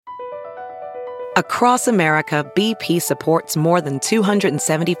Across America, BP supports more than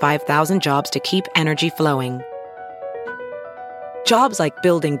 275,000 jobs to keep energy flowing. Jobs like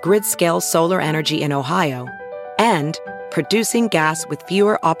building grid-scale solar energy in Ohio and producing gas with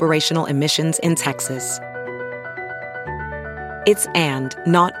fewer operational emissions in Texas. It's and,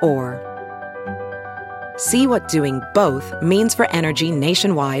 not or. See what doing both means for energy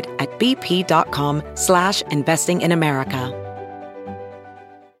nationwide at bp.com/investing in America.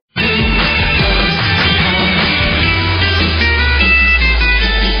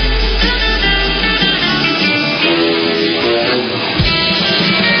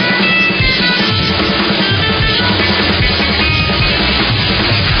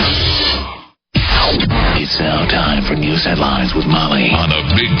 It's now time for news headlines with Molly on the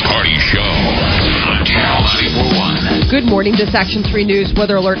Big Party Show on Channel 941. Good morning. This Action 3 News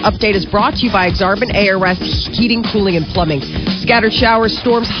Weather Alert update is brought to you by Exarban ARS Heating, Cooling, and Plumbing. Scattered showers,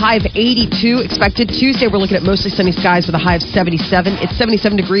 storms, high of 82 expected. Tuesday, we're looking at mostly sunny skies with a high of 77. It's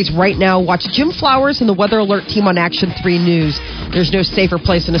 77 degrees right now. Watch Jim Flowers and the Weather Alert team on Action 3 News. There's no safer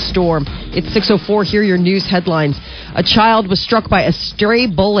place in a storm. It's 6:04. Here are your news headlines. A child was struck by a stray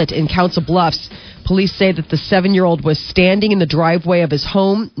bullet in Council Bluffs. Police say that the 7-year-old was standing in the driveway of his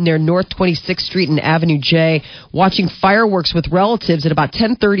home near North 26th Street and Avenue J, watching fireworks with relatives at about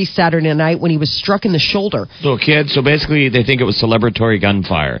 10:30 Saturday night when he was struck in the shoulder. Little kid, so basically they think it was celebratory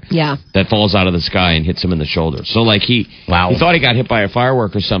gunfire. Yeah. That falls out of the sky and hits him in the shoulder. So like he thought he got hit by a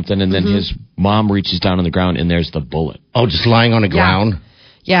firework or something, and then his mom reaches down on the ground and there's the bullet. Oh, just lying on the ground?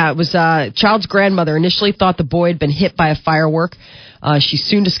 Yeah, it was child's grandmother initially thought the boy had been hit by a firework. She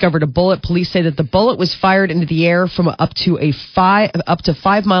soon discovered a bullet. Police say that the bullet was fired into the air from up to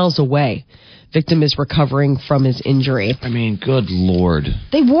 5 miles away. Victim is recovering from his injury. I mean, good Lord.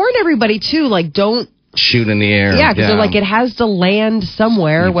 They warn everybody too, like don't shoot in the air. Yeah, because they're like it has to land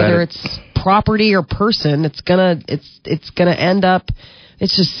somewhere, whether it's property or person. It's gonna end up.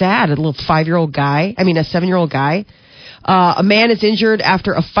 It's just sad. A little 7-year-old guy. A man is injured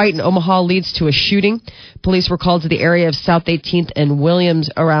after a fight in Omaha leads to a shooting. Police were called to the area of South 18th and Williams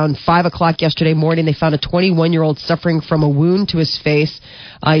around 5 o'clock yesterday morning. They found a 21-year-old suffering from a wound to his face.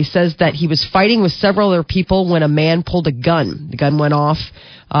 He says that he was fighting with several other people when a man pulled a gun. The gun went off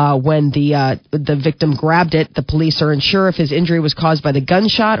when the victim grabbed it. The police are unsure if his injury was caused by the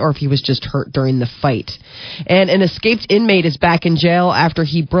gunshot or if he was just hurt during the fight. And an escaped inmate is back in jail after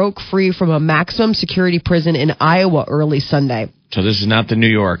he broke free from a maximum security prison in Iowa early Sunday. So this is not the New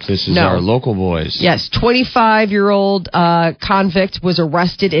York. This is our local boys. Yes, 25-year-old convict was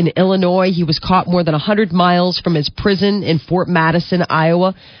arrested in Illinois. He was caught more than 100 miles from his prison in Fort Madison,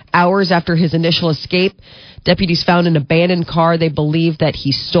 Iowa, hours after his initial escape. Deputies found an abandoned car they believe that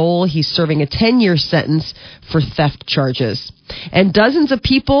he stole. He's serving a 10-year sentence for theft charges. And dozens of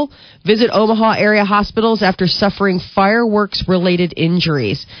people visit Omaha area hospitals after suffering fireworks-related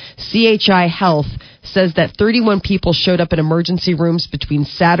injuries. CHI Health says that 31 people showed up in emergency rooms between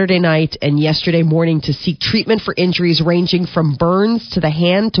Saturday night and yesterday morning to seek treatment for injuries ranging from burns to the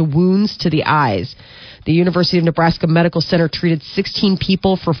hand to wounds to the eyes. The University of Nebraska Medical Center treated 16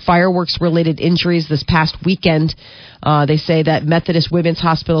 people for fireworks-related injuries this past weekend. They say that Methodist Women's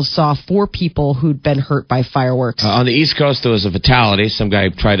Hospital saw 4 people who'd been hurt by fireworks. On the East Coast, there was a fatality. Some guy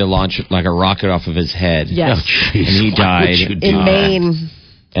tried to launch like a rocket off of his head. Yes. Oh, and he died. In Maine.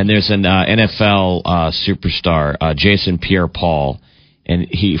 And there's an NFL superstar, Jason Pierre-Paul, and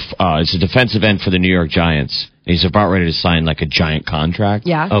he is a defensive end for the New York Giants. He's about ready to sign like a giant contract.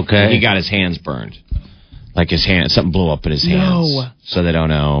 Yeah. Okay. And he got his hands burned. Like his hand, something blew up in his hands. No. So they don't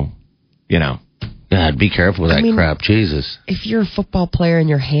know, God, be careful with that crap. Jesus. If you're a football player and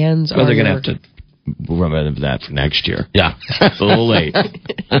your hands Well, they're going to have to remember that for next year. Yeah. It's a little late.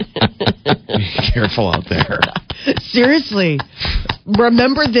 Be careful out there. Seriously.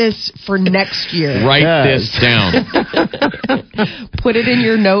 Remember this for next year. Write this down. Put it in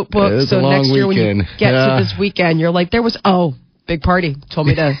your notebook It's so a long next year when you weekend. get to this weekend, you're like, there was, big party. Told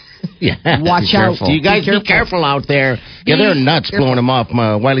me to watch out. You guys be careful out there. Yeah, they're nuts blowing them off.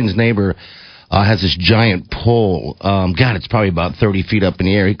 Wiling's neighbor has this giant pole. God, it's probably about 30 feet up in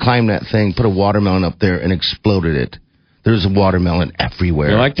the air. He climbed that thing, put a watermelon up there, and exploded it. There's a watermelon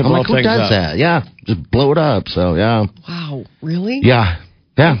everywhere. You like to blow who things does up. that? Yeah, just blow it up. So, yeah. Wow, really? Yeah.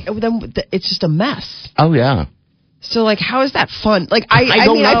 Then it's just a mess. Oh, yeah. So, how is that fun? I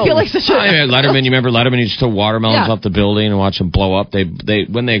don't mean, know. I feel like such a... Letterman, you remember Letterman used to throw watermelons off the building and watch them blow up? They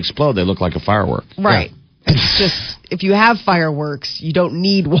when they explode, they look like a firework. Right. Yeah. It's just... if you have fireworks, you don't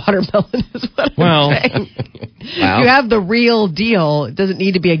need watermelon. Is what Well, I'm saying. If you have the real deal, it doesn't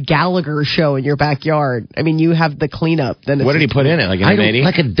need to be a Gallagher show in your backyard. I mean, you have the cleanup. Then it's what did he put in it? Like an I don't, M80?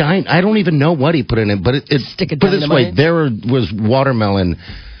 like a I don't even know what he put in it, but it Stick of put it this way, dynamite. there was watermelon.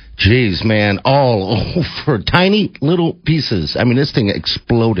 Jeez, man, all over tiny little pieces. I mean, this thing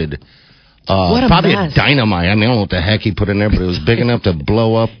exploded. What a probably mess. a dynamite. I mean, I don't know what the heck he put in there, but it was big enough to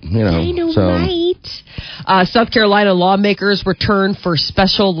blow up. South Carolina lawmakers return for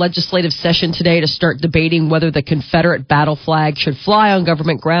special legislative session today to start debating whether the Confederate battle flag should fly on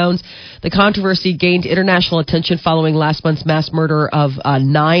government grounds. The controversy gained international attention following last month's mass murder of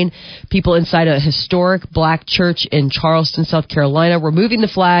 9 people inside a historic black church in Charleston, South Carolina. Removing the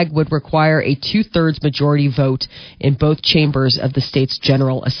flag would require a 2/3 majority vote in both chambers of the state's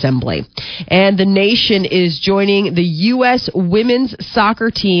General Assembly. And the nation is joining the U.S. women's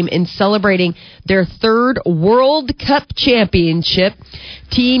soccer team in celebrating their 3rd World Cup championship.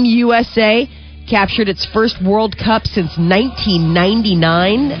 Team USA captured its first World Cup since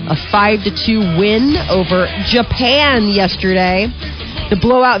 1999, a 5-2 win over Japan yesterday. The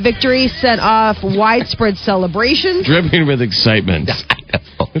blowout victory set off widespread celebrations. Dripping with excitement.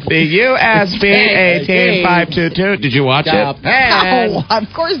 The USB 18522. Did you watch it? Oh, of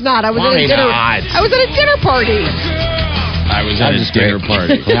course not. I was at a Why dinner. not? I was at a dinner party. I was at a dinner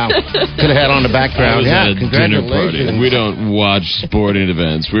party. Yeah, could have had on the I background. was Yeah, at a dinner party. congratulations. We don't watch sporting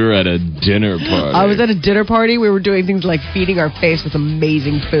events. We were at a dinner party. I was at a dinner party. We were doing things like feeding our face with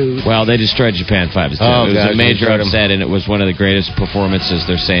amazing food. Well, they destroyed Japan 5-2. Oh, it was gosh, a major we destroyed 'em. upset, and it was one of the greatest performances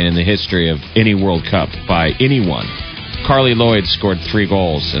they're saying in the history of any World Cup by anyone. Carly Lloyd scored 3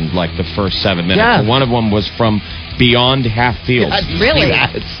 goals in like the first 7 minutes. Yeah. And one of them was from beyond half field. Really?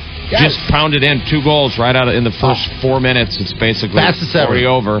 Just pounded in 2 goals right out in the first 4 minutes. It's basically Fast as ever. already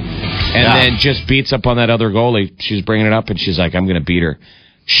over. And then just beats up on that other goalie. She's bringing it up, and she's like, I'm going to beat her.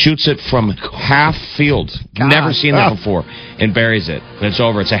 Shoots it from half field. Never seen that before. And buries it. And it's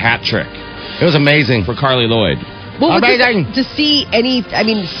over. It's a hat trick It was amazing. for Carly Lloyd. Well, Amazing. to see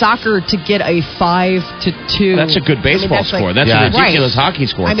soccer to get a 5-2. That's a good baseball score. That's Yeah. a ridiculous Right. hockey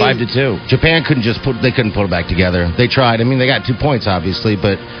score, I mean- 5-2. Japan couldn't they couldn't put it back together. They tried. I mean, they got 2 points, obviously,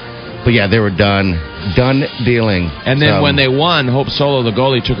 but yeah, they were done dealing. And then So, when they won, Hope Solo, the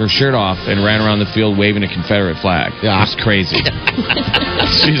goalie, took her shirt off and ran around the field waving a Confederate flag. Yeah. It was crazy.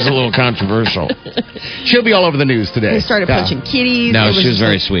 She's a little controversial. she'll be all over the news today. They started Yeah. punching kitties. No, It she was just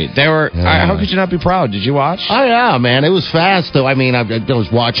very like- sweet. They were. Yeah. How could you not be proud? Did you watch? Oh yeah, man, it was fast though. I mean, I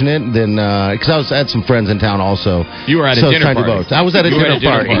was watching it, and then because I had some friends in town also. You were at a So I was dinner trying to party. vote. I was at a You were dinner at a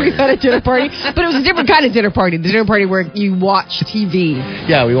dinner party. party. We had a dinner party, but it was a different kind of dinner party. The dinner party where you watch TV.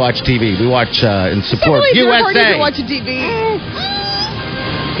 Yeah, we watch TV. We watch in support Really, dinner parties USA. are watching TV.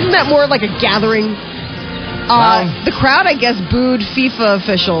 Isn't that more like a gathering? The crowd, I guess, booed FIFA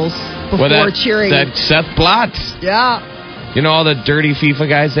officials before cheering. that Seth Blatt. Yeah. You know, all the dirty FIFA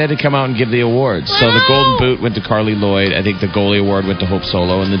guys, they had to come out and give the awards. So the Golden Boot went to Carly Lloyd. I think the goalie award went to Hope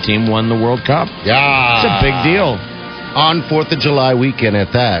Solo, and the team won the World Cup. Yeah, It's a big deal. On 4th of July weekend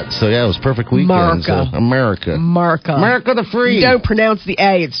at that. So yeah, it was perfect weekend. America. So, America. America the free. You don't pronounce the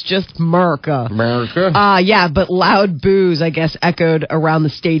A, it's just America. America. Yeah, but loud boos, I guess, echoed around the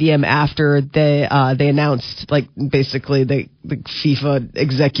stadium after they announced, like, basically the FIFA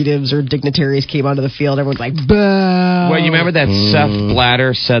executives or dignitaries came onto the field. Everyone's like, boo. Well, you remember that Seth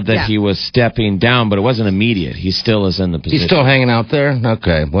Blatter said that Yeah. he was stepping down, but it wasn't immediate. He still is in the position. He's still hanging out there.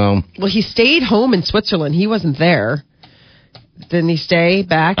 Okay, well, Well, he stayed home in Switzerland. He wasn't there. Didn't he stay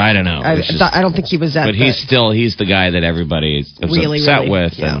back? I don't know. I It's just- don't think he was at But he's the guy that everybody is upset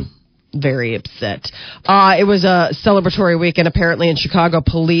with. yeah. And Very upset. It was a celebratory weekend, apparently, in Chicago.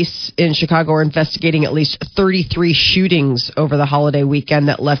 Police in Chicago are investigating at least 33 shootings over the holiday weekend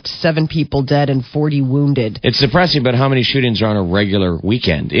that left 7 people dead and 40 wounded. it's depressing, but how many shootings are on a regular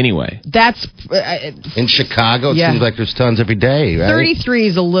weekend anyway? That's in Chicago, it Yeah. seems like there's tons every day, right? 33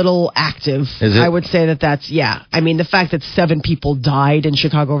 is a little active. Is it? I would say that's, yeah. I mean, the fact that 7 people died in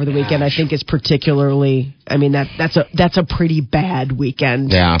Chicago over the weekend, I think is particularly, I mean, that's a pretty bad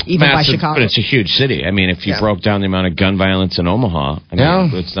weekend. Yeah. Even by Massive, Chicago. but it's a huge city. I mean, if you Yeah. broke down the amount of gun violence in Omaha, I mean, Yeah.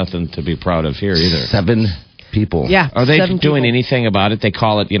 it's nothing to be proud of here either. 7 people. Yeah. Are they 7 doing people. anything about it? They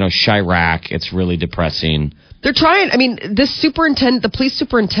call it, Chirac. It's really depressing. They're trying. I mean, the police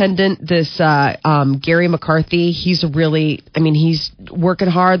superintendent, Gary McCarthy, he's working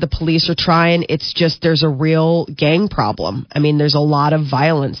hard. The police are trying. It's just there's a real gang problem. I mean, there's a lot of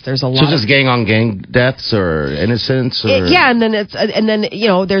violence. There's a lot. So just gang on gang deaths or innocents? Or? And then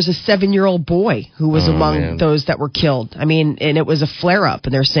there's a 7-year-old boy who was among man. those that were killed. I mean, and it was a flare up,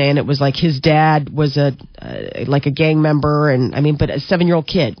 and they're saying it was like his dad was a like a gang member, and but a 7-year-old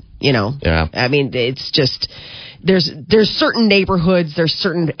kid. Yeah. It's just there's certain neighborhoods, there's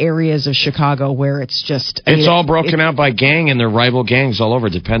certain areas of Chicago where it's just it's all broken out by gang, and they're rival gangs all over.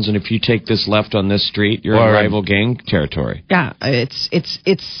 It depends on if you take this left on this street, you're in rival gang territory. Yeah, it's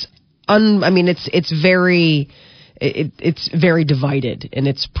very divided, and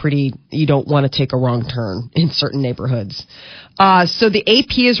it's pretty. You don't want to take a wrong turn in certain neighborhoods. So the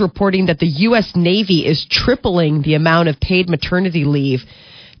AP is reporting that the U.S. Navy is tripling the amount of paid maternity leave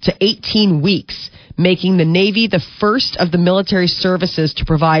to 18 weeks, making the Navy the first of the military services to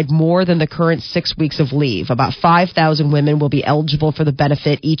provide more than the current 6 weeks of leave. About 5,000 women will be eligible for the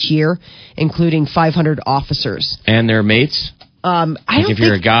benefit each year, including 500 officers. And their mates? If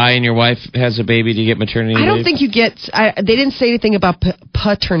you're a guy and your wife has a baby, do you get maternity leave? I don't think you get... they didn't say anything about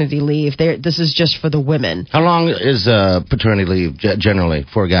paternity leave. This is just for the women. How long is paternity leave generally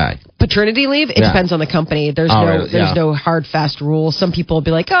for a guy? Paternity leave? It depends on the company. There's no hard, fast rule. Some people will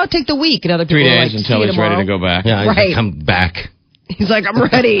be like, oh, take the week. And other people 3 days are like, until he's ready to go back. Yeah, right. Come back. He's like, I'm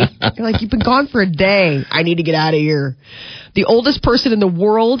ready. You're like, you've been gone for a day. I need to get out of here. The oldest person in the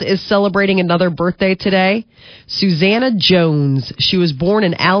world is celebrating another birthday today. Susanna Jones. She was born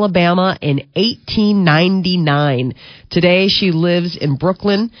in Alabama in 1899. Today, she lives in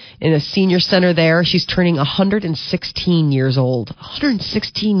Brooklyn in a senior center there. She's turning 116 years old.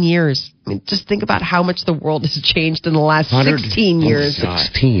 116 years. Just think about how much the world has changed in the last 16 years.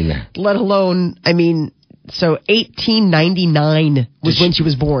 16. Let alone, so 1899 was when she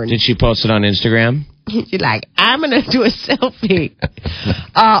was born. Did she post it on Instagram? She's like, I'm going to do a selfie.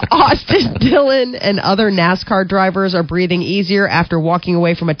 Austin Dillon and other NASCAR drivers are breathing easier after walking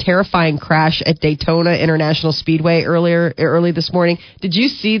away from a terrifying crash at Daytona International Speedway early this morning. Did you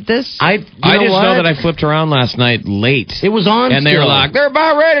see this? I just know that I flipped around last night late. It was on and they were like, they're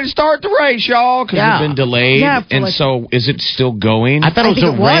about ready to start the race, y'all, because it's been delayed. Yeah, so is it still going? I thought it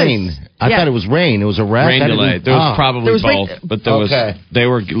was rain. I thought it was rain. It was a wreck. Rain delay. There was probably both. But they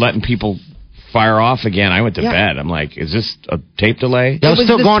were letting people fire off again. I went to bed. I'm like, is this a tape delay? It was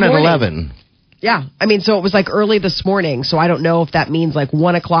still going at 11. Yeah. So it was like early this morning. So I don't know if that means like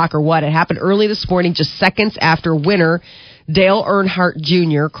 1 o'clock or what. It happened early this morning, just seconds after winner Dale Earnhardt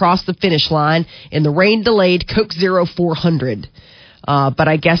Jr. crossed the finish line in the rain-delayed Coke Zero 400. But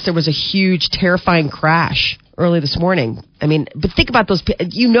I guess there was a huge, terrifying crash early this morning. But think about those.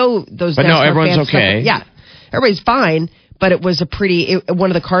 Those. But no, everyone's okay. Yeah, everybody's fine. But it was one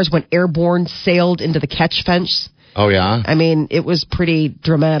of the cars went airborne, sailed into the catch fence. Oh, yeah? It was pretty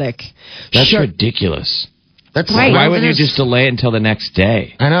dramatic. That's ridiculous. That's right. Why wouldn't you just delay it until the next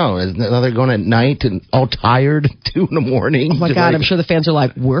day? I know. Now they're going at night and all tired, 2 in the morning. Oh, my God. I'm sure the fans are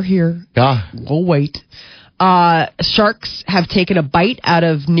like, we're here. Yeah. We'll wait. Sharks have taken a bite out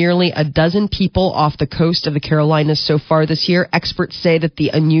of nearly a dozen people off the coast of the Carolinas so far this year. Experts say that the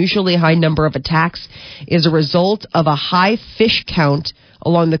unusually high number of attacks is a result of a high fish count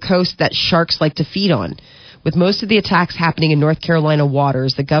along the coast that sharks like to feed on. With most of the attacks happening in North Carolina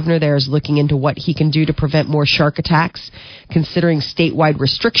waters, the governor there is looking into what he can do to prevent more shark attacks, considering statewide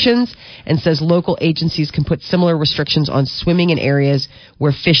restrictions, and says local agencies can put similar restrictions on swimming in areas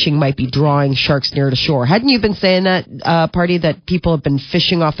where fishing might be drawing sharks near to shore. Hadn't you been saying that, Party, that people have been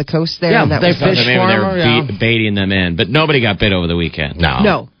fishing off the coast there? Yeah, and that they was fish Maybe they were baiting them in, but nobody got bit over the weekend.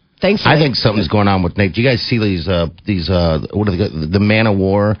 No. Thankfully. I think something's going on with Nate. Do you guys see these what are the Man of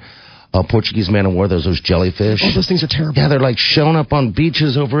War? Portuguese man of war, those jellyfish. Oh, those things are terrible. Yeah, they're like showing up on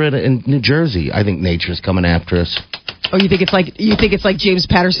beaches over in New Jersey. I think nature's coming after us. Oh, you think it's like James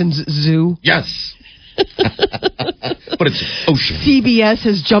Patterson's zoo? Yes. But it's ocean. CBS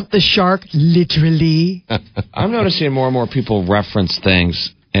has jumped the shark, literally. I'm noticing more and more people reference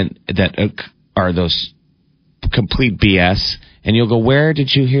things and that are those complete BS. And you'll go, where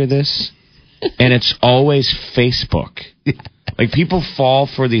did you hear this? And it's always Facebook. Like, people fall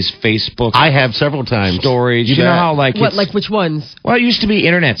for these Facebook I have several times. Stories. You know how, like... What, like which ones? Well, it used to be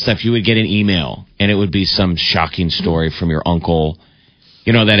internet stuff. You would get an email, and it would be some shocking story from your uncle,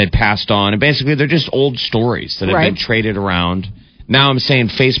 that had passed on. And basically, they're just old stories that have been traded around. Now I'm saying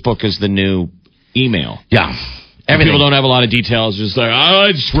Facebook is the new email. Yeah. People don't have a lot of details. Just like,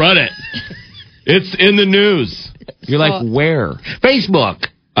 I just read it. It's in the news. You're like, where? Facebook.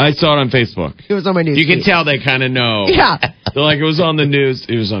 I saw it on Facebook. It was on my news feed. You can feed. tell they kind of know. Yeah. They're like, it was on the news.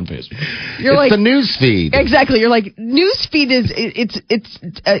 It was on Facebook. It's the news feed. Exactly. You're like, news feed is,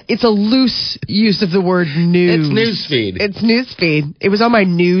 it's a loose use of the word news. It's news feed. It's news feed. It was on my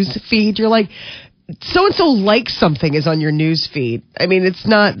news feed. You're like, so-and-so likes something is on your news feed.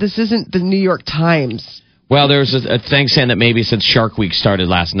 This isn't the New York Times. Well, there was a thing saying that maybe since Shark Week started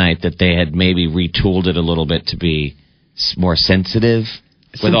last night that they had maybe retooled it a little bit to be more sensitive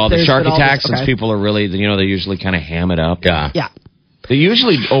with all the shark attacks, since people are really, they usually kind of ham it up. Yeah. They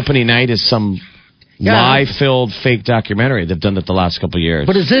usually opening night is some lie-filled fake documentary. They've done that the last couple of years.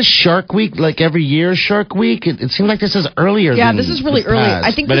 But is this Shark Week like every year? Shark Week? It seems like this is earlier. Yeah, than this is really early.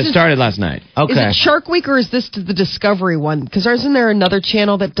 I think, but it started last night. Okay. Is it Shark Week or is this the Discovery one? Because isn't there another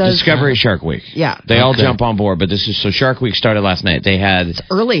channel that does Discovery Shark Week? Yeah, they all jump on board. But this is Shark Week started last night. They had it's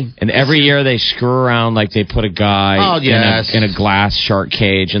early, and every year they screw around like they put a guy in a glass shark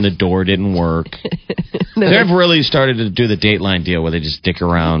cage and the door didn't work. They've really started to do the Dateline deal where they just dick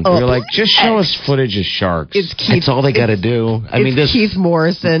around. They're like, just show us footage of sharks. That's all they got to do. I mean, this Keith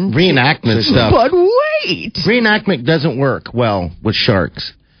Morrison reenactment stuff. But wait, reenactment doesn't work well with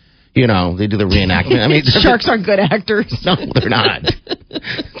sharks. They do the reenactment. I mean, sharks aren't good actors. No, they're not.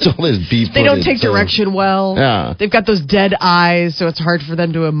 It's all this beef. They don't take direction well. Yeah. They've got those dead eyes, so it's hard for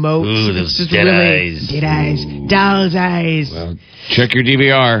them to emote. Ooh, it's just dead really eyes. Dead eyes. Doll's eyes. Well, check your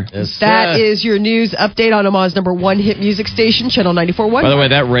DVR. That is your news update on Omaha's #1 hit music station, Channel 94.1. By the way,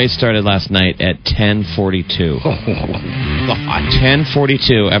 that race started last night at 10:42.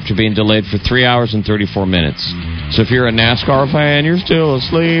 10:42 after being delayed for 3 hours and 34 minutes. So if you're a NASCAR fan, you're still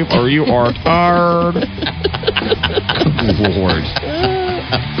asleep or you are tired. Good Lord.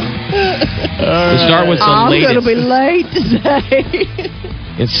 The start was the latest. I'm going to be late today.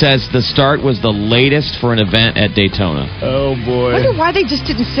 It says the start was the latest for an event at Daytona. Oh, boy. I wonder why they just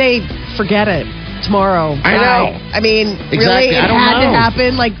didn't say, forget it, tomorrow. I know. I mean, Exactly. really? It I don't had to know.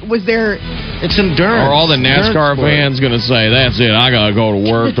 happen? Like, was there... It's endurance. Are all the NASCAR fans going to say, that's it, I got to go to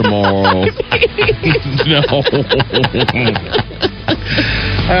work tomorrow? No.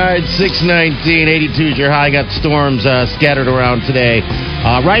 All right, 619, 82 is your high. Got storms scattered around today.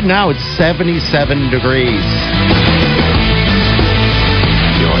 Right now, it's 77 degrees.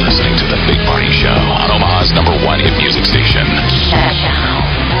 You're listening to The Big Party Show on Omaha's #1 hit music station. Channel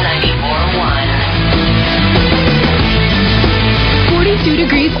 94.1. 42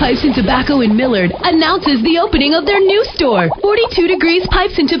 Degrees Pipes and Tobacco in Millard announces the opening of their new store, 42 Degrees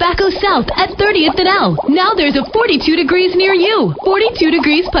Pipes and Tobacco South at 30th and L. Now there's a 42 Degrees near you. 42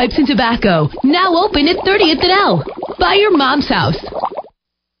 Degrees Pipes and Tobacco, now open at 30th and L. By your mom's house.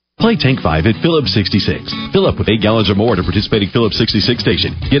 Play Tank 5 at Phillips 66. Fill up with 8 gallons or more at a participating Phillips 66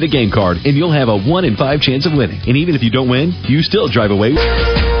 station. Get a game card, and you'll have a 1 in 5 chance of winning. And even if you don't win, you still drive away.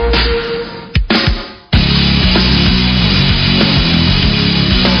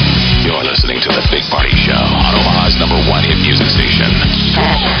 You're listening to The Big Party Show on Omaha's #1 hit music station.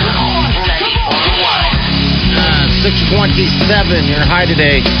 Channel 94.1. 627, your high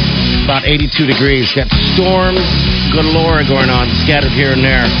today, about 82 degrees. Got storms galore going on, scattered here and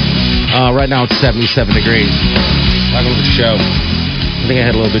there. Right now it's 77 degrees. Welcome to the show. I think I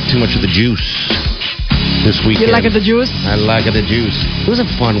had a little bit too much of the juice this weekend. You like the juice? I like the juice. It was a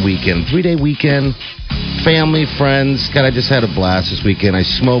fun weekend. 3-day weekend. Family, friends. God, I just had a blast this weekend. I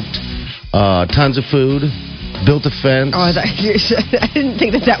smoked tons of food. Built a fence. Oh, I didn't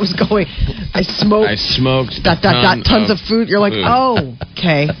think that was going. I smoked. Tons of food. You're like, oh,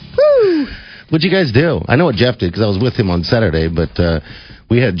 okay. Woo. What'd you guys do? I know what Jeff did because I was with him on Saturday, but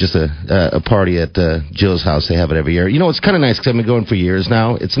we had just a party at Jill's house. They have it every year. You know, it's kind of nice because I've been going for years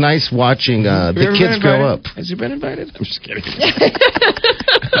now. It's nice watching the kids grow up. Has he been invited? I'm just kidding.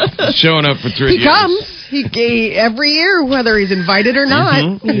 Showing up for 3 years. He comes. He every year, whether he's invited or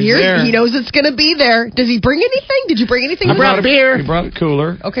not. He knows it's going to be there. Does he bring anything? Did you bring anything? I brought a beer. He brought a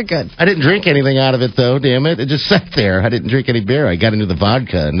cooler. Okay, good. I didn't drink anything out of it, though, damn it. It just sat there. I didn't drink any beer. I got into the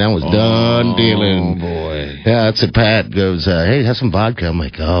vodka, and that was done dealing. Oh, boy. Yeah, that's it. Pat goes, hey, have some vodka. I'm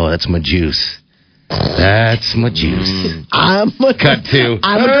like, oh, that's my juice. That's my juice. I'm a drinker.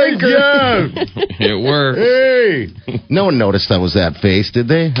 It worked. Hey. No one noticed I was that face, did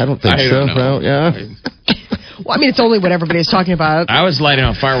they? I don't think so. Don't know. Well, yeah. Well, I mean, it's only what everybody's talking about. I was lighting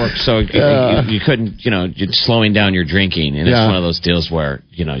off fireworks, so you couldn't, you're slowing down your drinking. And it's one of those deals where,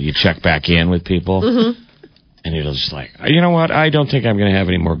 you check back in with people. Mm-hmm. And you're just like, you know what? I don't think I'm going to have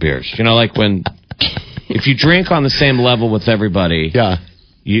any more beers. Like when, if you drink on the same level with everybody. Yeah.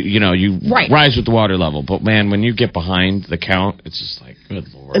 You rise with the water level. But, man, when you get behind the count, it's just like,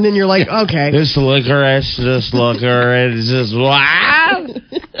 good Lord. And then you're like, okay. This liquor, it's just, wow.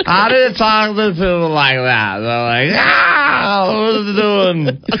 How do you talk to people like that? They're like, what are they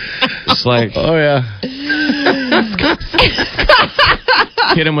doing? It's like, oh, yeah.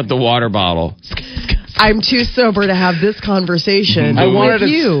 hit him with the water bottle. I'm too sober to have this conversation with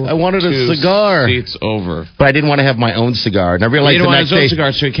you. I wanted a cigar. Seats over. But I didn't want to have my own cigar. And I realized He didn't the want next his own day...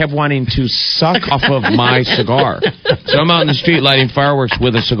 cigar, so he kept wanting to suck off of my cigar. So I'm out in the street lighting fireworks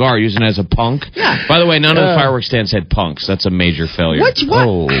with a cigar, using it as a punk. Yeah. By the way, none of the fireworks stands had punks. That's a major failure. What?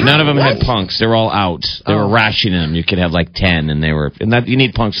 Oh. None of them had punks. They were all out. They were rationing them. You could have like 10, and you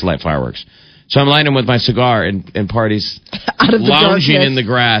need punks to light fireworks. So I'm lighting them with my cigar, and Party's lounging in the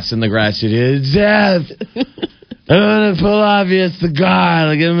grass. In the grass, he said, Jeff, I want to pull off your cigar.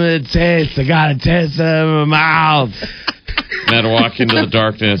 Like, give me a taste. I got a taste it in my mouth. And I'd walk into the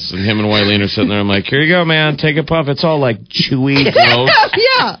darkness, and him and Wileen are sitting there. I'm like, here you go, man. Take a puff. It's all like chewy, gross.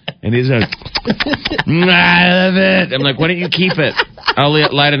 Yeah. And he's like, I love it. I'm like, why don't you keep it? I'll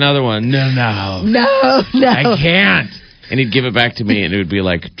light another one. No. I can't. And he'd give it back to me, and it would be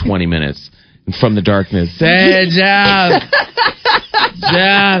like 20 minutes. And from the darkness, hey, Jeff.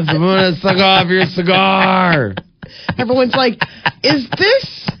 Jeff, I'm going to suck off your cigar. Everyone's like, is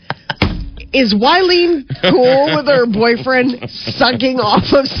Wileen cool with her boyfriend sucking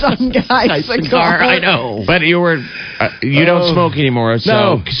off of some guy's cigar? I know. But you don't smoke anymore.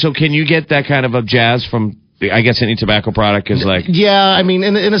 So can you get that kind of a jazz from, I guess any tobacco product is like... Yeah, I mean,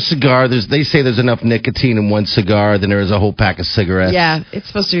 in a cigar, they say there's enough nicotine in one cigar than there is a whole pack of cigarettes. Yeah, it's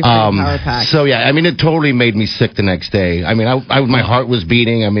supposed to be a power pack. So, yeah, I mean, it totally made me sick the next day. I mean, my heart was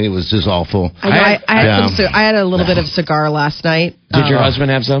beating. I mean, it was just awful. I had a little bit of cigar last night. Did your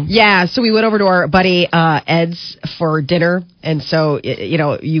husband have some? Yeah, so we went over to our buddy Ed's for dinner. And so,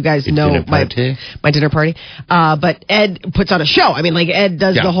 you guys know my dinner party. But Ed puts on a show. I mean, like, Ed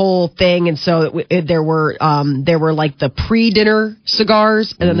does the whole thing. And so there were like the pre-dinner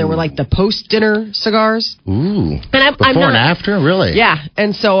cigars, and then there were like the post-dinner cigars. Ooh. And Before and after? Really? Yeah.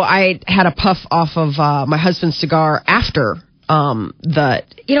 And so I had a puff off of my husband's cigar after and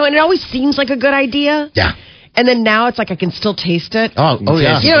it always seems like a good idea. Yeah. And then now it's like I can still taste it. Oh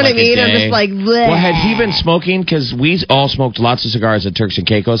yeah. You know what I mean? I'm just like, bleh. Well, had he been smoking? Because we all smoked lots of cigars at Turks and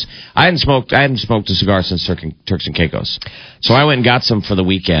Caicos. I hadn't smoked a cigar since Turks and Caicos. So I went and got some for the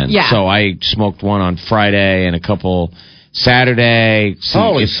weekend. Yeah. So I smoked one on Friday and a couple Saturday.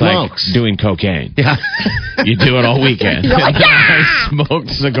 Holy it's smokes. like doing cocaine. Yeah. You do it all weekend. You're like, I smoked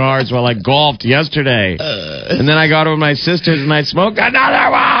cigars while I golfed yesterday. And then I got over to my sister's and I smoked another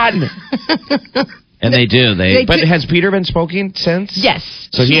one. And they do. But has Peter been smoking since? Yes.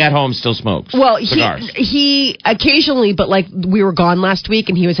 So he at home still smokes cigars? He occasionally, but like we were gone last week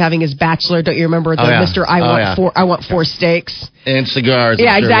and he was having his bachelor. Don't you remember Mr. I want four steaks? And cigars.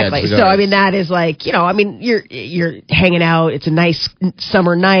 Yeah, exactly. So, I mean, that is like, you're hanging out. It's a nice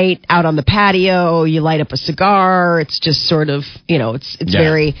summer night out on the patio. You light up a cigar. It's just sort of, it's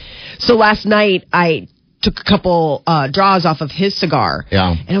very... So last night I took a couple draws off of his cigar.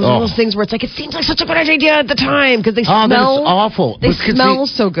 Yeah. And it was one of those things where it's like, it seems like such a good idea at the time because they smell... that's awful. They smell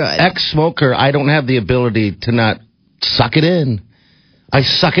so good. Ex-smoker, I don't have the ability to not suck it in. I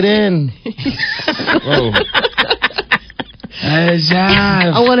suck it in. Whoa.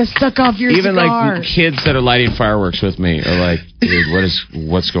 I want to suck off your Even cigar. like kids that are lighting fireworks with me are like, dude,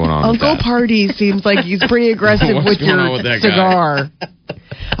 what's going on Uncle with that? Party seems like he's pretty aggressive What's with going on your with that cigar.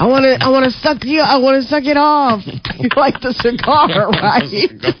 I want to suck you. I want to suck it off. You like the cigar, right?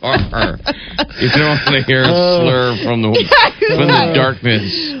 Cigar. You don't want to hear a slur from the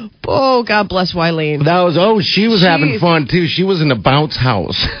darkness. Oh, God bless Wileen. She was having fun too. She was in the bounce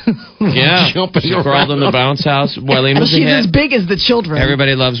house. Yeah, jumping she crawled in the bounce house. Wileen was she's as big as the children.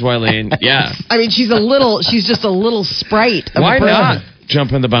 Everybody loves Wileen. Yeah. I mean, she's just a little sprite. Why not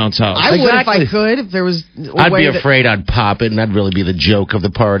jump in the bounce house? I would if I could. If there was I'd be afraid I'd pop it, and that'd really be the joke of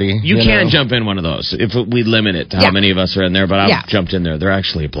the party. You can jump in one of those if we limit it to how many of us are in there. But I've jumped in there. They're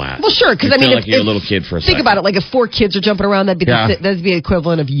actually a blast. Well, sure, because I mean, like you're a little kid for a second. Think about it. Like if 4 kids are jumping around, that'd be the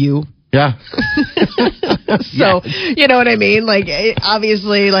equivalent of you. Yeah. So, you know what I mean? Like,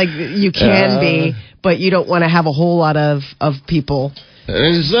 obviously, like, you can be, but you don't want to have a whole lot of people.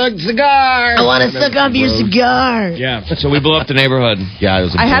 Suck cigar. I want to suck off your cigar. Yeah. So we blew up the neighborhood. Yeah, it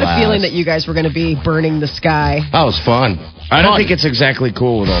was I had a feeling that you guys were going to be burning the sky. That was fun. I don't think it's exactly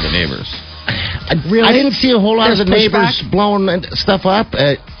cool with all the neighbors. Really? I didn't see a whole lot of the neighbors pushback? blowing stuff up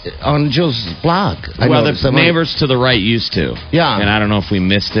on Joe's block. Well, the neighbors to the right used to. Yeah. And I don't know if we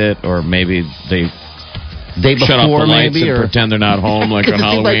missed it or maybe they shut off before, the lights maybe, and pretend they're not home like on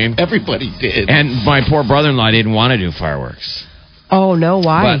Halloween. Like everybody did. And my poor brother-in-law didn't want to do fireworks. Oh, no,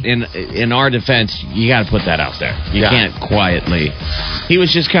 why? But in our defense, you got to put that out there. You can't quietly. He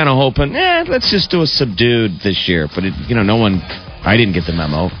was just kind of hoping, let's just do a subdued this year. But, I didn't get the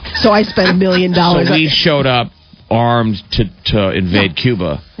memo. So I spent $1 million. So we showed up armed to invade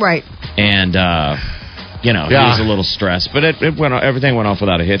Cuba. Right. And he was a little stressed. But everything went off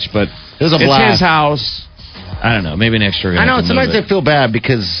without a hitch. But it was a it's blast. his house. I don't know. Maybe next year. I know. Sometimes I feel bad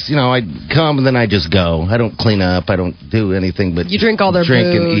because I come and then I just go. I don't clean up. I don't do anything but you drink all their drink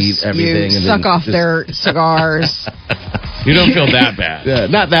booze, and eat everything. You and suck then off their cigars. You don't feel that bad. Yeah,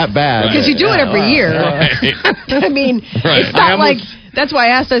 not that bad. Because you do it every year. Right. I mean, it's not like... That's why I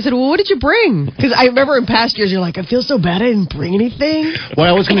asked. I said, well, what did you bring? Because I remember in past years, you're like, I feel so bad I didn't bring anything. Well,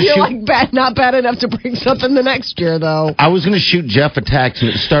 I was going to shoot... like not bad enough to bring something the next year, though. I was going to shoot Jeff a text,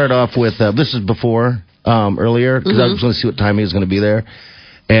 and it started off with, this is before, earlier, because I was going to see what time he was going to be there.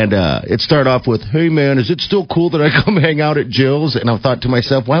 And it started off with, hey, man, is it still cool that I come hang out at Jill's? And I thought to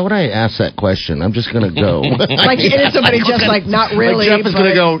myself, why would I ask that question? I'm just going to go. Like, and it's somebody just like, not really. Like Jeff is going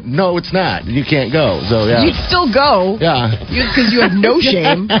to go, no, it's not. You can't go. So, yeah. You'd still go. Yeah. Because you have no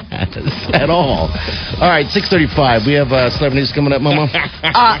shame. At all. All right, 6:35. We have celebrity news coming up, Momo.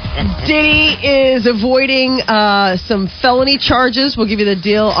 Diddy is avoiding some felony charges. We'll give you the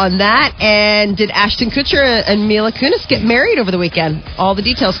deal on that. And did Ashton Kutcher and Mila Kunis get married over the weekend? All the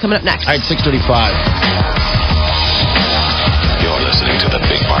details coming up next. All right, 6:35. You're listening to The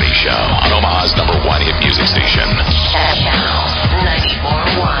Big Party Show on Omaha's #1 hit music station. Channel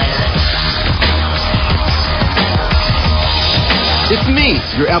 94.1. It's me,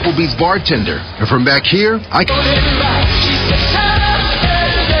 your Applebee's bartender. And from back here, I can...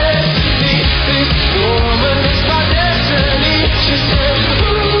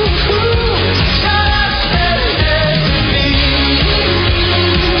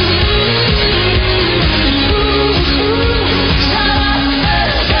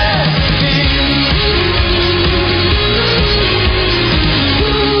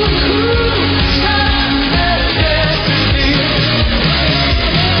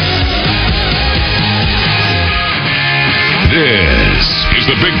 This is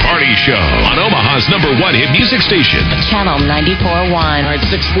The Big Party Show on Omaha's #1 hit music station. Channel 94.1. All right,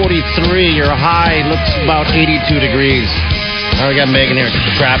 6:43. Your high looks about 82 degrees. All right, we got Megan here.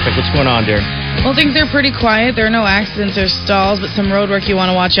 Traffic. What's going on, dear? Well, things are pretty quiet. There are no accidents or stalls, but some road work you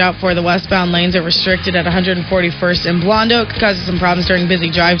want to watch out for. The westbound lanes are restricted at 141st and Blondo. It could cause some problems during busy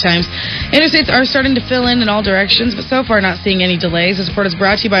drive times. Interstates are starting to fill in all directions, but so far not seeing any delays. This report is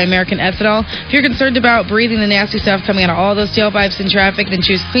brought to you by American Ethanol. If you're concerned about breathing the nasty stuff coming out of all those tailpipes in traffic, then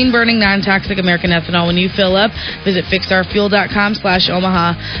choose clean-burning, non-toxic American Ethanol. When you fill up, visit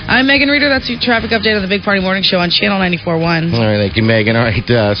fixourfuel.com/Omaha. I'm Megan Reeder. That's your traffic update on the Big Party Morning Show on Channel 94.1. All right, thank you, Megan. All right,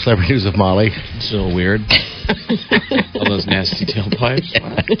 celebrity news with Molly. It's a little weird. All those nasty tailpipes.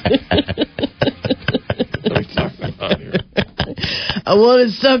 What are we talking about here? I want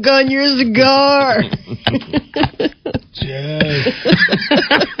to suck on your cigar. Jack,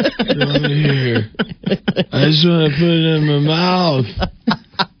 get over here. I just want to put it in my mouth.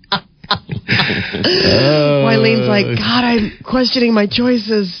 Wileen's like, God, I'm questioning my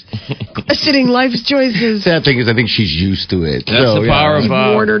choices. Questioning life's choices. Sad thing is, I think she's used to it. That's the power of... You've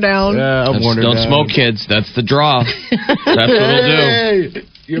worn her down. Yeah, I've worn her don't down. smoke, kids. That's the draw. That's what it'll do.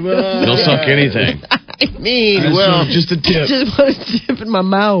 They'll suck anything. I mean, just a tip. Just want to dip in my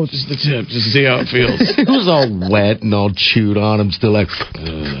mouth. Just a tip. Just to see how it feels. It was all wet and all chewed on. I'm still like...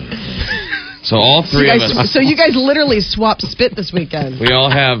 So all three of us... So you guys literally swapped spit this weekend. We all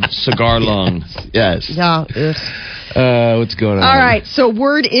have cigar lungs. Yes. Yeah. What's going on? All right. So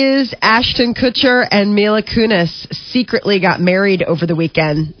word is Ashton Kutcher and Mila Kunis secretly got married over the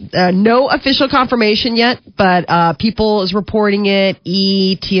weekend. No official confirmation yet, but people is reporting it.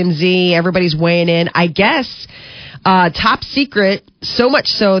 TMZ, everybody's weighing in. I guess top secret, so much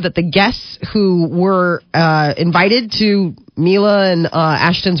so that the guests who were invited to Mila and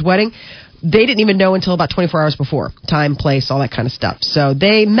Ashton's wedding, they didn't even know until about 24 hours before. Time, place, all that kind of stuff. So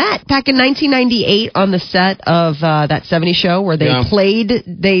they met back in 1998 on the set of that 70s show where they played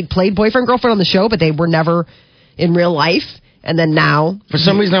boyfriend, girlfriend on the show, but they were never in real life. And then now... For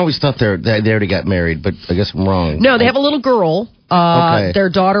some reason, I always thought they already got married, but I guess I'm wrong. No, they have a little girl. Okay. Their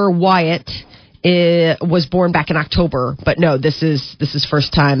daughter, Wyatt, was born back in October. But no, this is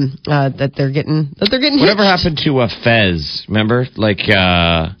first time that they're getting Whatever hitched. happened to Fez? Remember? Like...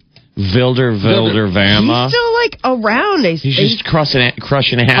 Vilder Vama. He's still like around. He's just crushing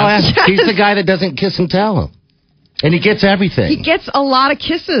half. He's the guy that doesn't kiss and tell. And he gets everything. He gets a lot of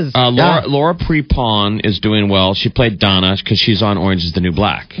kisses. Laura Prepon is doing well. She played Donna because she's on Orange is the New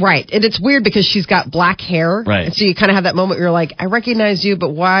Black. Right. And it's weird because she's got black hair. Right. And so you kind of have that moment where you're like, I recognize you,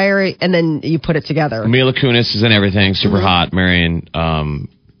 but why are you? And then you put it together. Mila Kunis is in everything. Super hot. Marrying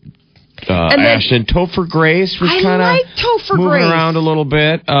Ashton. Topher Grace was kind of Topher moving Grace around a little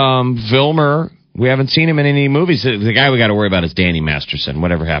bit. Vilmer We haven't seen him in any movies. The guy we got to worry about is Danny Masterson.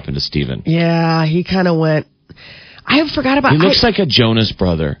 Whatever happened to Steven? Yeah, he kind of went. I forgot about. He looks like a Jonas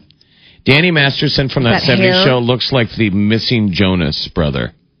brother. Danny Masterson from that 70s hair. show looks like the missing Jonas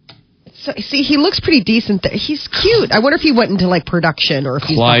brother. So, see, he looks pretty decent. He's cute. I wonder if he went into like production or if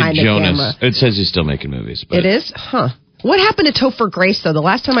he's Clyde behind Jonas. the camera. It says he's still making movies. But It is? Huh. What happened to Topher Grace, though? The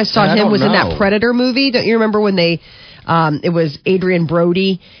last time I saw I him don't was in that know. Predator movie. Don't you remember when they, it was Adrian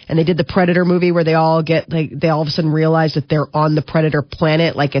Brody, and they did the Predator movie where they all get, like, they all of a sudden realize that they're on the Predator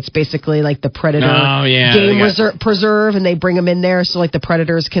planet. Like, it's basically like the Predator game preserve, and they bring them in there so, like, the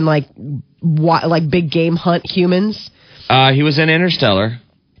Predators can, like big game hunt humans. he was in Interstellar.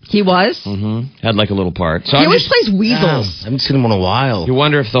 He was? Mm-hmm. Had like a little part. So He always plays weasels. I haven't seen him in a while. You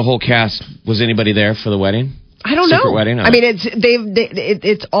wonder if the whole cast, was anybody there for the wedding? I don't Secret know. wedding? I mean,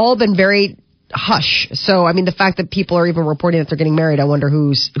 it's all been very hush. So, I mean, the fact that people are even reporting that they're getting married, I wonder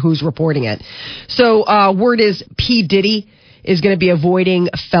who's reporting it. So, word is P. Diddy is going to be avoiding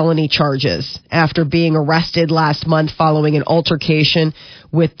felony charges after being arrested last month following an altercation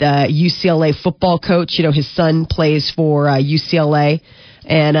with the UCLA football coach. You know, his son plays for UCLA.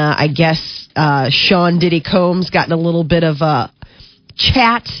 And I guess Sean Diddy Combs got in a little bit of a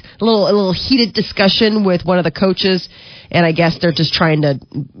chat, a little heated discussion with one of the coaches, and I guess they're just trying to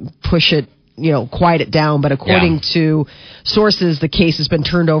push it, quiet it down. But according to sources, the case has been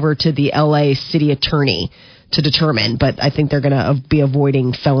turned over to the LA city attorney to determine, but I think they're going to be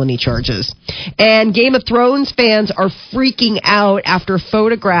avoiding felony charges. And Game of Thrones fans are freaking out after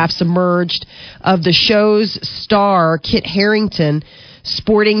photographs emerged of the show's star, Kit Harington,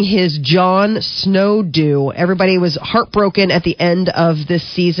 sporting his Jon Snow do. Everybody was heartbroken at the end of this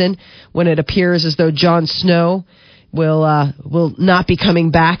season when it appears as though Jon Snow will not be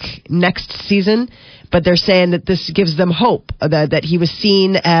coming back next season. But they're saying that this gives them hope that he was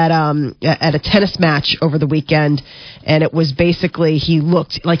seen at a tennis match over the weekend, and it was basically he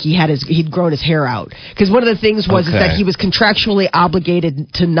looked like he'd grown his hair out, because one of the things was is that he was contractually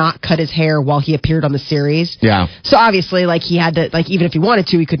obligated to not cut his hair while he appeared on the series. Yeah. So obviously, he had to, even if he wanted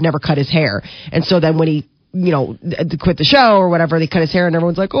to, he could never cut his hair. And so then when he quit the show or whatever, they cut his hair, and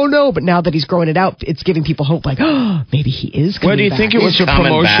everyone's like, oh no. But now that he's growing it out, it's giving people hope, like, oh, maybe he is coming back. Well, do you think it was a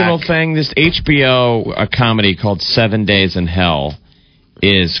promotional thing? This HBO comedy called 7 Days in Hell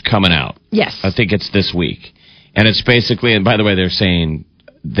is coming out. Yes. I think it's this week. And it's basically, and by the way, they're saying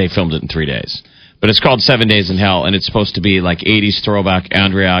they filmed it in 3 days. But it's called 7 Days in Hell, and it's supposed to be like 80s throwback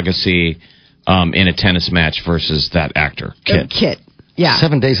Andre Agassi in a tennis match versus that actor, Kit. Yeah.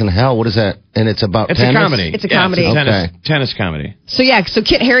 7 Days in Hell. What is that? And it's about tennis? A comedy. It's a comedy. It's a tennis comedy. So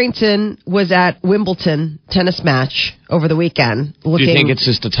Kit Harington was at Wimbledon tennis match over the weekend. Do you think it's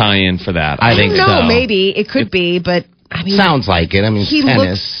just a tie-in for that? I think so. No, maybe it could be, but I mean, sounds like it. I mean,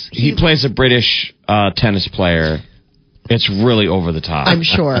 tennis. He plays a British tennis player. It's really over the top. I'm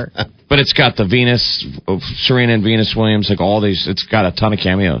sure. But it's got the Serena and Venus Williams, like all these. It's got a ton of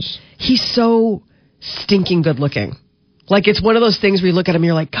cameos. He's so stinking good looking. Like, it's one of those things where you look at him and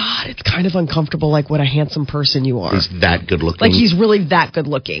you're like, God, it's kind of uncomfortable, like, what a handsome person you are. He's that good looking. Like, he's really that good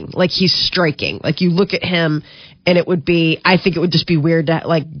looking. Like, he's striking. Like, you look at him and I think it would just be weird to,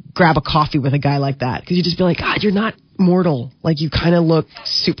 like, grab a coffee with a guy like that. Because you'd just be like, God, you're not mortal. Like, you kind of look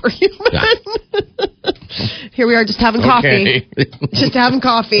superhuman. Yeah. Here we are just having coffee. Just having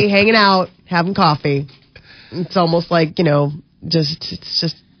coffee, hanging out, having coffee. It's almost like, it's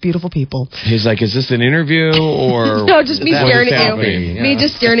just beautiful people. He's like, is this an interview or... No, just me staring at you. Yeah. Me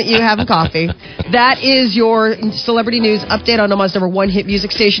just staring at you having coffee. That is your celebrity news update on Omaha's #1 hit music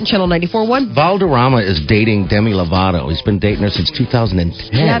station, Channel 94.1. Valderrama is dating Demi Lovato. He's been dating her since 2010.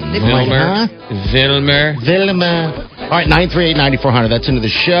 Vilmer. All right, 938-9400. That's into the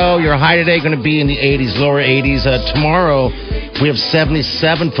show. Your high today going to be in the 80s, lower 80s. Tomorrow, we have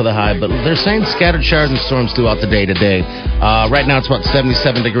 77 for the high, but they're saying scattered showers and storms throughout the day today. Right now, it's about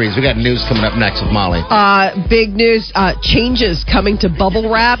 77 degrees. We got news coming up next with Molly. Big news, changes coming to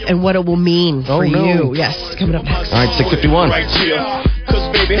bubble wrap and what it will mean for you. Yes, coming up next. All right, 6:51. You're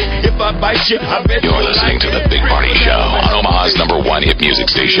listening to The Big Party Show on Omaha's #1 hit music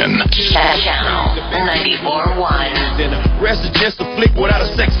station. Channel 94.1. Rest is just a flick without a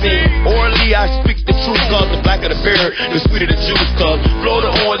sex scene. Orally, I speak the truth, cause the blacker the berry, the sweeter the juice, cause blow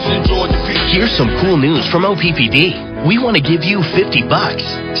the orange and enjoy the peach. Here's some cool news from OPPD. We want to give you $50.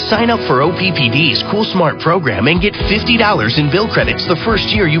 Sign up for OPPD's Cool Smart program and get $50 in bill credits the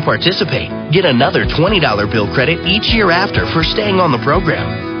first year you participate. Get another $20 bill credit each year after for staying on the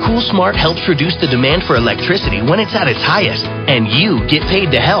program. Cool Smart helps reduce the demand for electricity when it's at its highest, and you get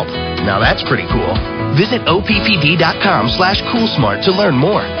paid to help. Now that's pretty cool. Visit OPPD.com/CoolSmart to learn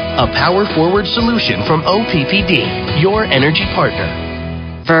more. A power-forward solution from OPPD, your energy partner.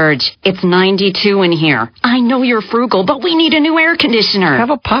 Verge, it's 92 in here. I know you're frugal, but we need a new air conditioner. Have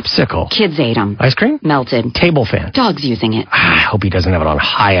a popsicle. Kids ate them. Ice cream? Melted. Table fan. Dog's using it. I hope he doesn't have it on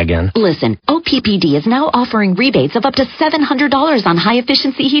high again. Listen, OPPD is now offering rebates of up to $700 on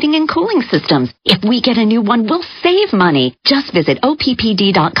high-efficiency heating and cooling systems. If we get a new one, we'll save money. Just visit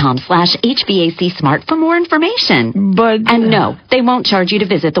OPPD.com/HVAC Smart for more information. And no, they won't charge you to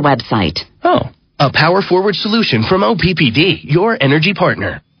visit the website. Oh. A power-forward solution from OPPD, your energy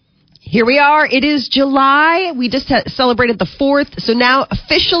partner. Here we are. It is July. We just celebrated the 4th. So now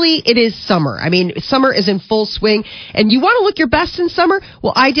officially it is summer. I mean, summer is in full swing. And you want to look your best in summer?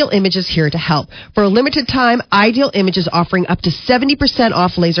 Well, Ideal Image is here to help. For a limited time, Ideal Image is offering up to 70%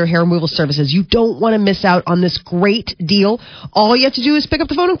 off laser hair removal services. You don't want to miss out on this great deal. All you have to do is pick up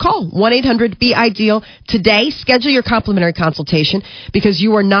the phone and call 1-800-BE-IDEAL today. Schedule your complimentary consultation because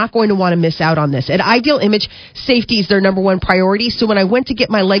you are not going to want to miss out on this. At Ideal Image, safety is their number one priority. So when I went to get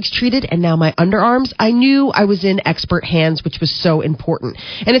my legs treated and now my underarms, I knew I was in expert hands, which was so important.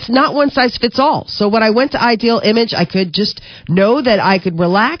 And it's not one size fits all. So when I went to Ideal Image, I could just know that I could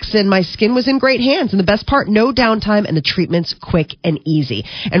relax and my skin was in great hands. And the best part, no downtime and the treatment's quick and easy.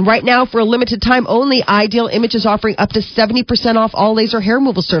 And right now, for a limited time only, Ideal Image is offering up to 70% off all laser hair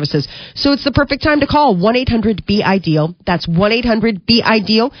removal services. So it's the perfect time to call 1-800-BE-IDEAL. That's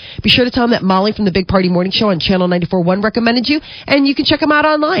 1-800-BE-IDEAL. Be sure to tell them that Molly from the Big Party Morning Show on Channel 94.1 recommended you. And you can check them out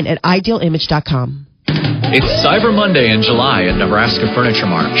online at idealimage.com. It's Cyber Monday in July at Nebraska Furniture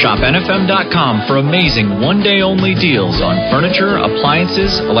Mart. Shop NFM.com for amazing one-day-only deals on furniture,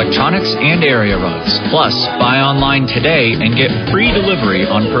 appliances, electronics, and area rugs. Plus, buy online today and get free delivery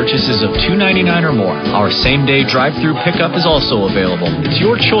on purchases of $2.99 or more. Our same-day drive-through pickup is also available. It's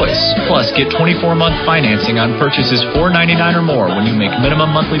your choice. Plus, get 24-month financing on purchases $4.99 or more when you make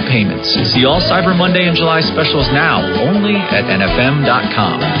minimum monthly payments. See all Cyber Monday and July specials now only at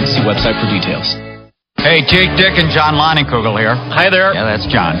NFM.com. See website for details. Hey, Jake Dick and John Leinenkugel here. Hi there. Yeah, that's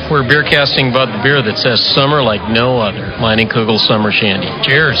John. We're beer casting about the beer that says summer like no other. Leinenkugel Summer Shandy.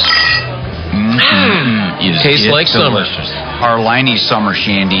 Cheers. Tastes like delicious. summer. Our Leinie Summer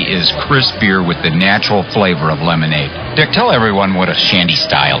Shandy is crisp beer with the natural flavor of lemonade. Dick, tell everyone what a shandy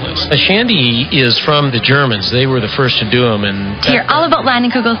style is. A shandy is from the Germans. They were the first to do them. And to hear all about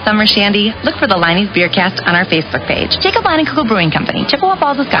Leinenkugel Summer Shandy, look for the Leinie's Beercast on our Facebook page. Jacob Leinenkugel Brewing Company, Chippewa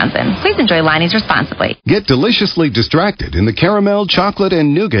Falls, Wisconsin. Please enjoy Leinie's responsibly. Get deliciously distracted in the caramel, chocolate,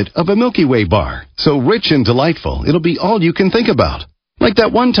 and nougat of a Milky Way bar. So rich and delightful, it'll be all you can think about. Like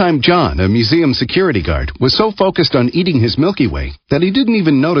that one time John, a museum security guard, was so focused on eating his Milky Way that he didn't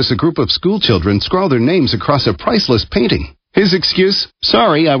even notice a group of school children scrawl their names across a priceless painting. His excuse?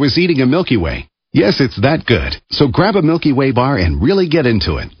 Sorry, I was eating a Milky Way. Yes, it's that good. So grab a Milky Way bar and really get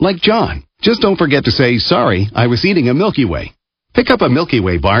into it, like John. Just don't forget to say, sorry, I was eating a Milky Way. Pick up a Milky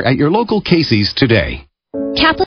Way bar at your local Casey's today. Catholic